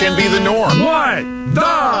north. What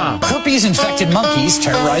the? Herpes-infected monkeys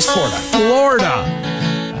terrorize Florida.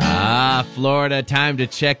 Florida, time to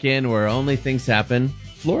check in where only things happen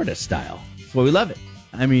Florida style. That's why we love it.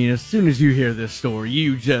 I mean, as soon as you hear this story,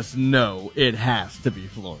 you just know it has to be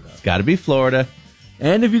Florida. It's got to be Florida.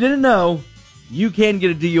 And if you didn't know, you can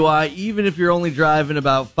get a DUI even if you're only driving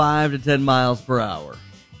about 5 to 10 miles per hour.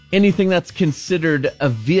 Anything that's considered a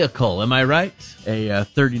vehicle, am I right? A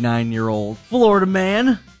 39-year-old Florida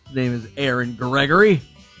man. His name is Aaron Gregory.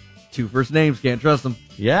 2 first names, can't trust him.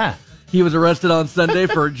 Yeah. He was arrested on Sunday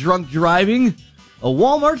for drunk driving a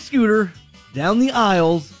Walmart scooter down the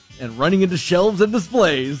aisles and running into shelves and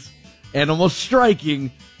displays and almost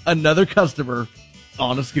striking another customer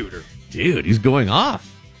on a scooter. Dude, he's going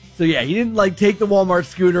off. So yeah, he didn't take the Walmart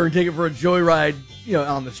scooter and take it for a joyride,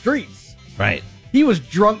 on the streets. Right. He was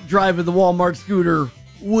drunk driving the Walmart scooter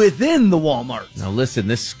within the Walmart. Now listen,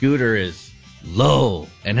 this scooter is low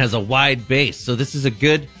and has a wide base, so this is a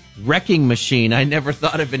good wrecking machine. I never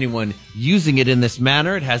thought of anyone using it in this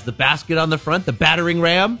manner. It has the basket on the front, the battering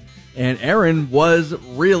ram. And Aaron was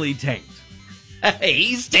really tanked.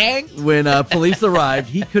 He's tanked. When police arrived,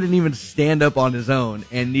 he couldn't even stand up on his own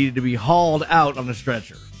and needed to be hauled out on a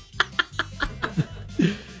stretcher.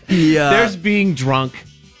 There's being drunk,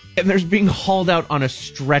 and there's being hauled out on a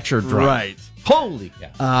stretcher drunk. Right. Holy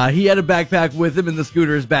cow. He had a backpack with him in the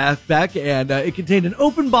scooter's backpack, and it contained an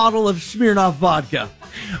open bottle of Smirnoff vodka.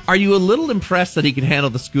 Are you a little impressed that he can handle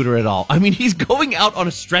the scooter at all? I mean, he's going out on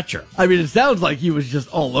a stretcher. I mean, it sounds like he was just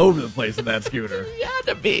all over the place in that scooter. He had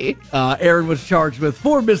to be. Aaron was charged with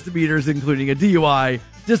 4 misdemeanors, including a DUI,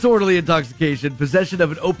 disorderly intoxication, possession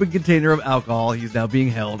of an open container of alcohol. He's now being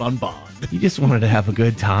held on bond. He just wanted to have a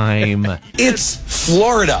good time. It's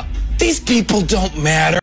Florida. These people don't matter.